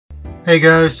Hey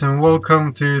guys, and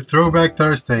welcome to Throwback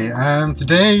Thursday, and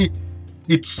today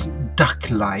it's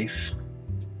Ducklife.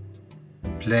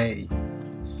 Play.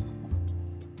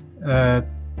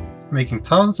 Making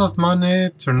tons of money,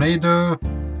 tornado,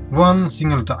 one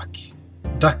single duck.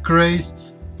 Duck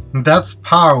race, that's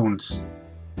pounds.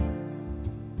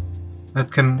 That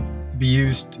can be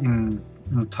used in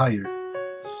entire.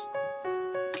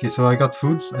 Okay, so I got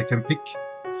foods I can pick.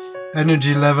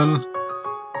 Energy level.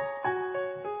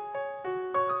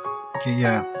 Okay,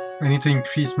 yeah, I need to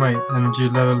increase my energy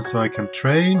level so I can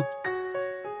train.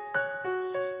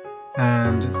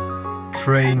 And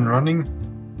train running.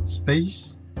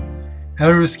 Space.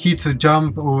 Arrow is key to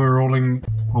jump over rolling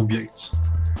objects.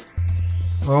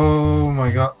 Oh my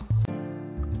god.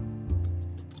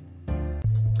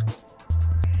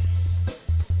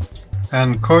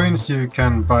 And coins you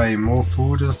can buy more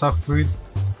food and stuff with.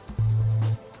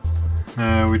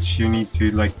 Which you need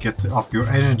to like get up your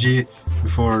energy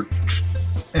before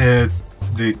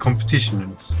the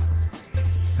competitions.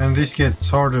 And this gets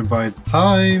harder by the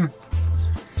time,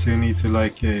 so you need to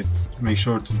like make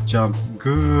sure to jump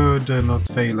good and not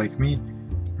fail like me.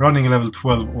 Running level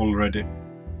 12 already.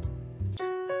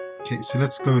 Okay, so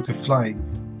let's go to flying.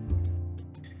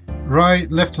 Right,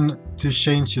 left and to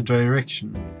change your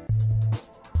direction.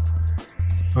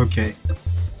 Okay.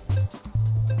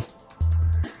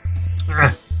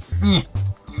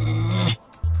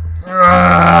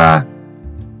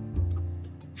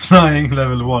 Flying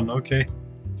level 1, okay.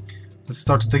 Let's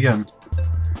start it again.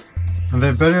 And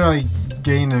the better I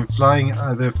gain in flying,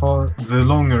 the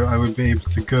longer I will be able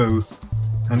to go.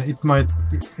 And it might...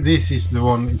 this is the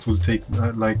one it will take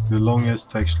like the longest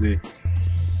to actually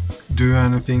do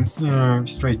anything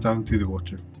straight down to the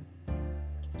water.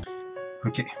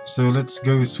 Okay, so let's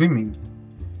go swimming.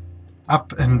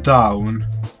 Up and down.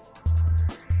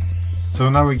 So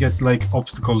now we get like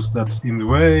obstacles that's in the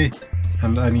way,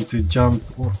 and I need to jump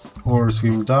or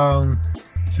swim down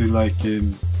to like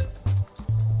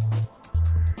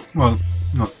well,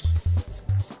 not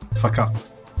fuck up,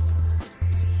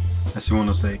 as you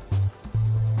wanna say.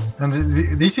 And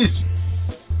this is,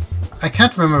 I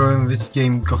can't remember when this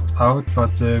game got out,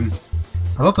 but a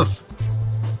lot of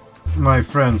my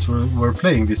friends were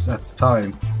playing this at the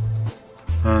time,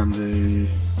 and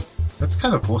that's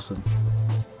kind of awesome.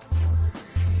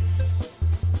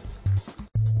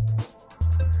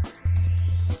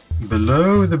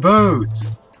 Below the boat.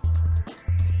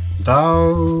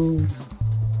 Down.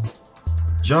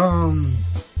 Jump.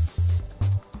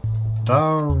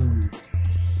 Down.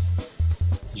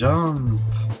 Jump.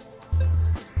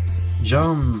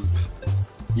 Jump.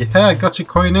 Yeah, gotcha,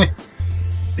 coiny.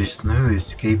 There's no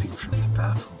escaping from the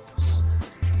platforms.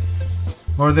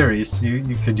 Or there is,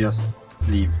 you could just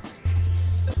leave.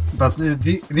 But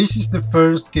this is the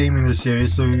first game in the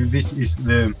series, so this is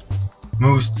the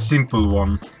most simple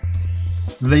one.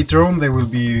 Later on they will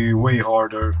be way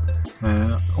harder,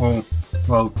 or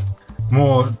well,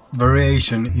 more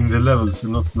variation in the levels,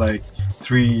 and not like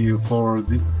 3 or 4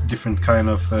 different kind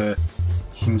of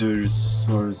hinders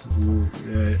or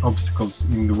obstacles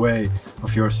in the way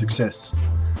of your success.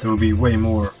 There will be way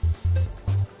more,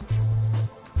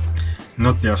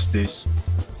 not just this.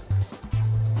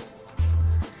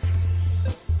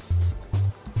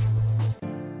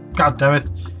 God damn it!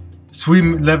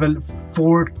 Swim level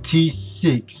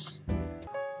 46.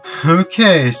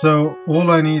 Okay, so all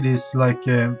I need is like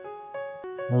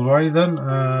alrighty then,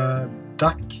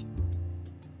 duck,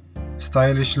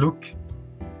 stylish look,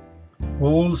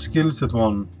 all skills at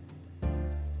 1.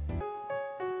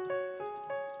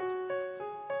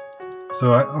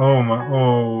 So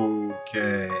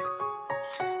okay,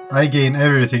 I gain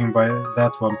everything by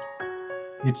that one.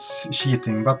 It's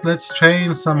cheating, but let's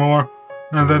train some more.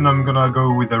 And then I'm gonna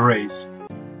go with a race.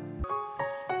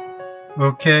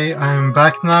 Okay, I'm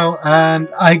back now, and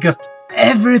I got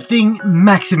everything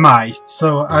maximized.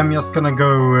 So I'm just gonna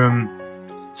go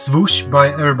swoosh by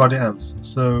everybody else.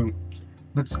 So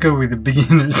let's go with the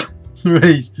beginner's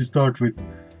race to start with.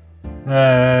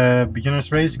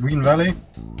 Beginner's race, Green Valley.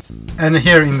 And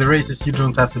here in the races you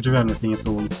don't have to do anything at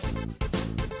all.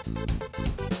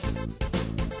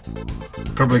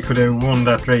 Probably could have won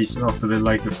that race after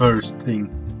the first thing.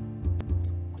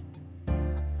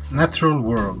 Natural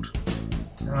world.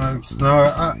 So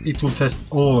now it will test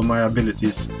all of my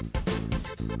abilities.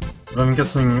 But I'm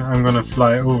guessing I'm gonna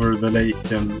fly over the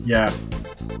lake, and yeah.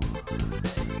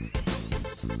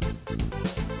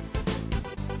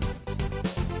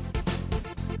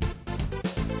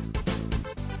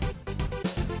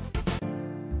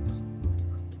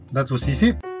 That was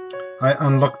easy. I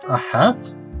unlocked a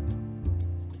hat.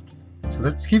 So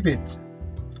let's keep it.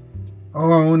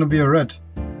 Oh, I want to be a red.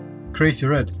 Crazy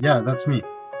red. Yeah, that's me.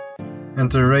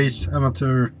 Enter race,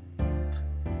 amateur.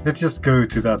 Let's just go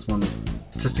to that one.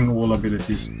 Testing all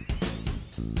abilities.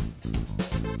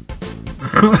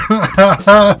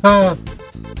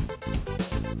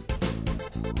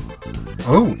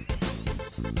 Oh!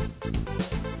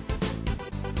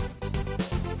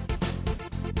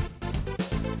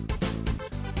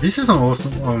 This is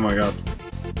awesome. Oh my god.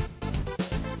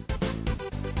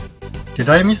 Did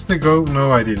I miss the goal?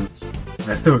 No, I didn't.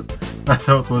 I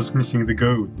thought I was missing the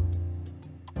goal.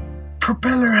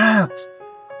 Propeller hat!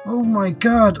 Oh my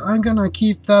god, I'm gonna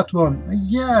keep that one.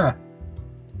 Yeah!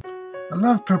 I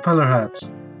love propeller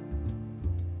hats.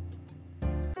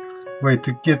 Wait,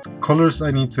 to get colors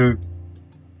I need to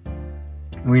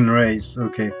win race.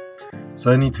 Okay.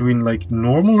 So I need to win like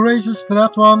normal races for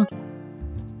that one?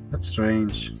 That's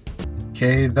strange.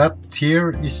 Okay, that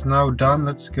tier is now done.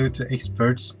 Let's go to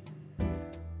experts.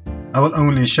 I will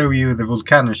only show you the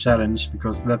volcano challenge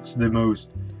because that's the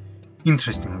most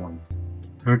interesting one.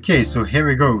 Okay, so here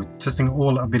we go, testing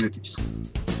all abilities.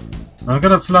 I'm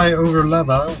gonna fly over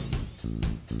lava.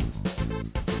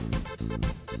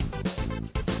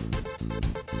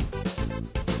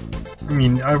 I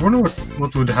mean, I wonder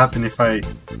what would happen if I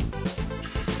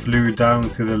flew down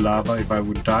to the lava, if I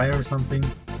would die or something.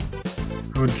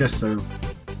 I would guess so.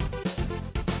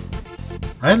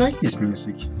 I like this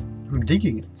music. I'm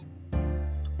digging it.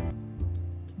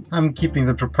 I'm keeping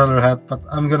the propeller hat, but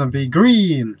I'm gonna be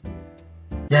green!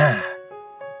 Yeah!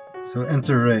 So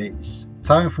enter race.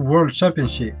 Time for World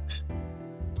Championship.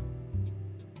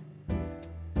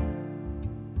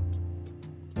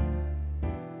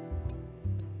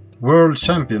 World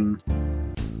Champion.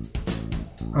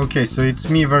 Okay, so it's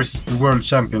me versus the World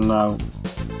Champion now.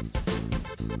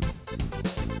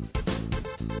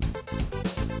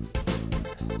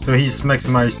 So he's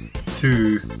maximized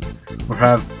 2, or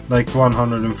have like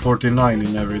 149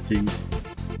 and everything.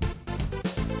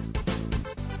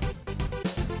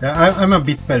 Yeah, I'm a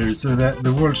bit better, so that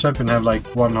the World Champion have like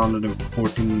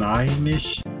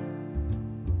 149-ish.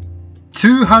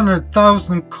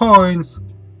 200,000 coins!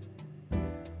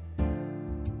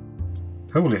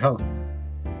 Holy hell.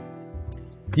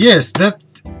 Yes,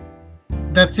 that's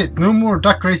it. No more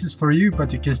duck races for you,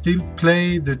 but you can still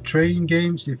play the train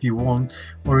games if you want,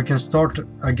 or you can start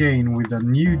again with a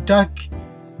new duck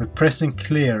by pressing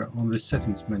clear on the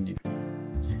settings menu.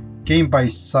 Game by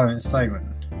Simon.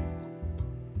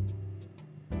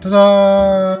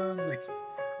 Ta-da! Next.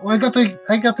 Oh, I got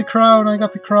the crown! I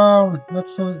got the crown!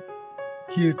 That's so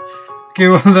cute. Okay,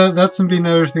 well that's been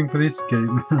everything for this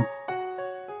game.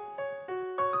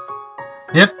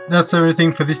 Yep, that's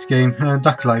everything for this game,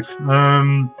 Ducklife.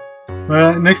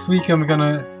 Well, next week I'm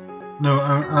gonna... No,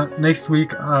 next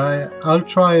week I'll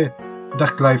try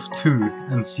Ducklife 2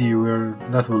 and see where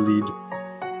that will lead.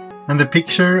 And the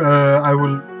picture I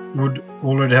would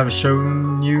already have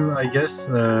shown you, I guess.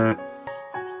 I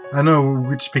know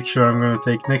which picture I'm gonna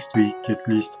take next week, at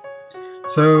least.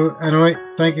 So, anyway,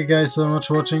 thank you guys so much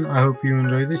for watching. I hope you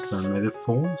enjoyed this, and may the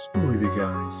force be with you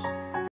guys.